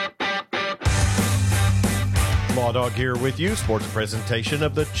Law Dog here with you, sports presentation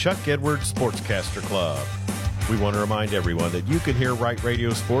of the Chuck Edwards Sportscaster Club. We want to remind everyone that you can hear Right Radio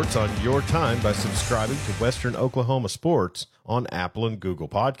Sports on your time by subscribing to Western Oklahoma Sports on Apple and Google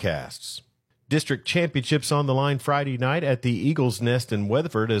Podcasts. District championships on the line Friday night at the Eagles Nest in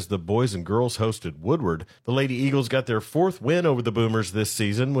Weatherford as the boys and girls hosted Woodward. The Lady Eagles got their fourth win over the Boomers this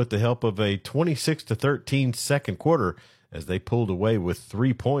season with the help of a 26-13 second quarter as they pulled away with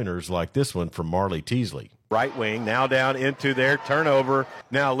three-pointers like this one from Marley Teasley. Right wing, now down into their turnover.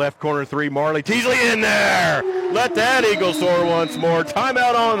 Now left corner three, Marley Teasley in there. Let that Eagle soar once more.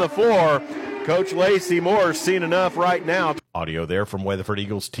 Timeout on the floor. Coach Lacey Moore's seen enough right now. Audio there from Weatherford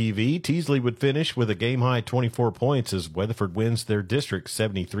Eagles TV. Teasley would finish with a game-high 24 points as Weatherford wins their district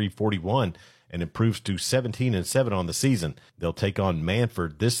 73-41 and improves to 17-7 on the season. They'll take on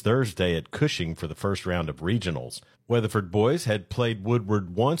Manford this Thursday at Cushing for the first round of regionals. Weatherford boys had played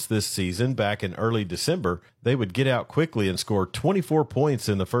Woodward once this season back in early December. They would get out quickly and score 24 points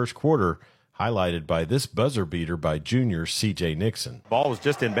in the first quarter, highlighted by this buzzer beater by junior C.J. Nixon. Ball was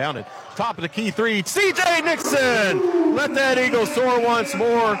just inbounded. Top of the key three, C.J. Nixon! Let that Eagle soar once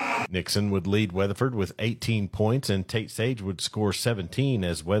more. Nixon would lead Weatherford with 18 points, and Tate Sage would score 17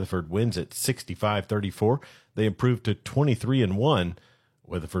 as Weatherford wins at 65-34. They improved to 23-1.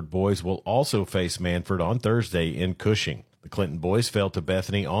 Weatherford boys will also face Manford on Thursday in Cushing. The Clinton boys fell to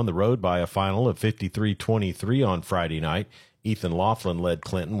Bethany on the road by a final of 53-23 on Friday night. Ethan Laughlin led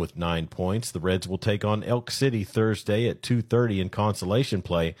Clinton with 9 points. The Reds will take on Elk City Thursday at 2:30 in consolation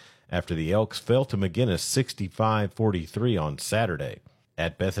play after the Elks fell to McGinnis 65-43 on Saturday.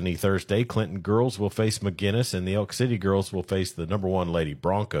 At Bethany Thursday, Clinton girls will face McGinnis and the Elk City girls will face the number 1 Lady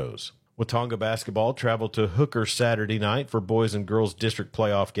Broncos. Watonga basketball traveled to Hooker Saturday night for boys and girls district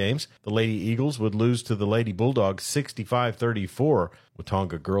playoff games. The Lady Eagles would lose to the Lady Bulldogs 65-34.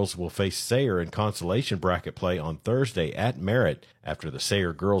 Watonga girls will face Sayre in consolation bracket play on Thursday at Merritt after the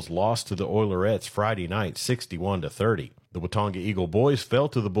Sayre girls lost to the Oilerettes Friday night 61-30. The Watonga Eagle boys fell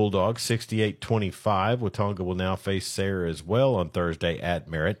to the Bulldogs 68-25. Watonga will now face Sayre as well on Thursday at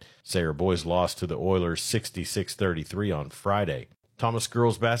Merritt. Sayre boys lost to the Oilers 66-33 on Friday. Thomas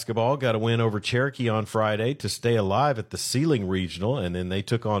girls basketball got a win over Cherokee on Friday to stay alive at the Sealing Regional, and then they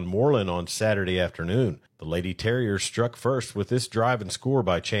took on Moreland on Saturday afternoon. The Lady Terriers struck first with this drive and score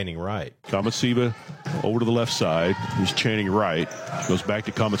by Channing Wright. Kamasiva over to the left side. Here's Channing Wright. Goes back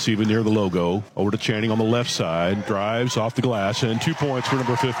to Kamasiva near the logo. Over to Channing on the left side. Drives off the glass, and 2 points for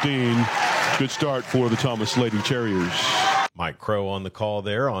number 15. Good start for the Thomas Lady Terriers. Mike Crow on the call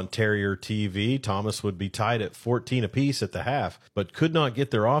there on Terrier TV. Thomas would be tied at 14 apiece at the half, but could not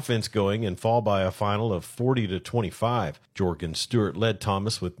get their offense going and fall by a final of 40-25. Jorgen Stewart led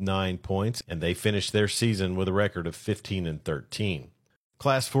Thomas with 9 points, and they finished their season with a record of 15-13.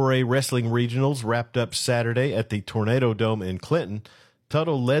 Class 4A Wrestling Regionals wrapped up Saturday at the Tornado Dome in Clinton.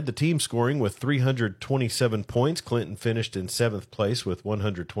 Tuttle led the team scoring with 327 points. Clinton finished in 7th place with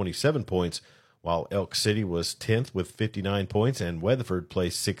 127 points, while Elk City was 10th with 59 points and Weatherford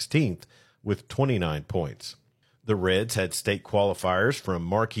placed 16th with 29 points. The Reds had state qualifiers from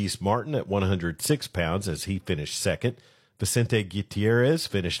Marquise Martin at 106 pounds as he finished 2nd. Vicente Gutierrez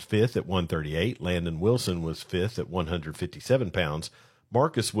finished 5th at 138. Landon Wilson was 5th at 157 pounds.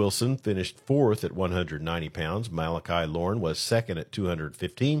 Marcus Wilson finished 4th at 190 pounds. Malachi Lorne was 2nd at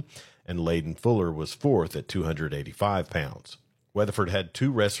 215, and Layden Fuller was 4th at 285 pounds. Weatherford had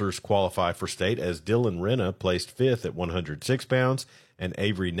 2 wrestlers qualify for state as Dylan Renna placed 5th at 106 pounds and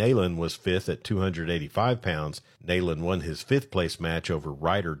Avery Nayland was 5th at 285 pounds. Nayland won his 5th place match over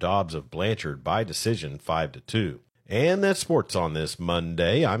Ryder Dobbs of Blanchard by decision 5-2. And that's sports on this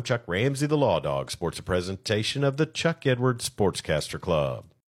Monday. I'm Chuck Ramsey, the Law Dog. Sports a presentation of the Chuck Edwards Sportscaster Club.